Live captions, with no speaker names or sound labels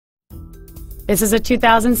This is a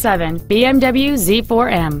 2007 BMW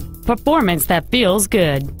Z4M. Performance that feels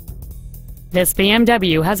good. This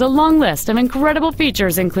BMW has a long list of incredible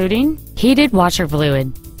features including heated washer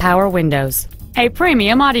fluid, power windows, a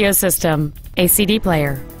premium audio system, a CD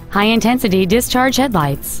player, high-intensity discharge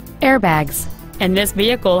headlights, airbags, and this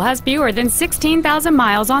vehicle has fewer than 16,000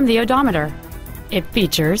 miles on the odometer. It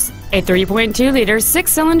features a 3.2-liter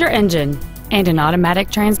six-cylinder engine and an automatic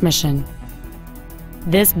transmission.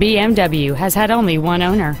 This BMW has had only one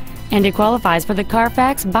owner, and it qualifies for the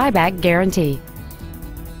Carfax buyback guarantee.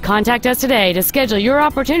 Contact us today to schedule your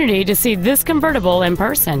opportunity to see this convertible in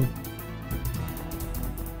person.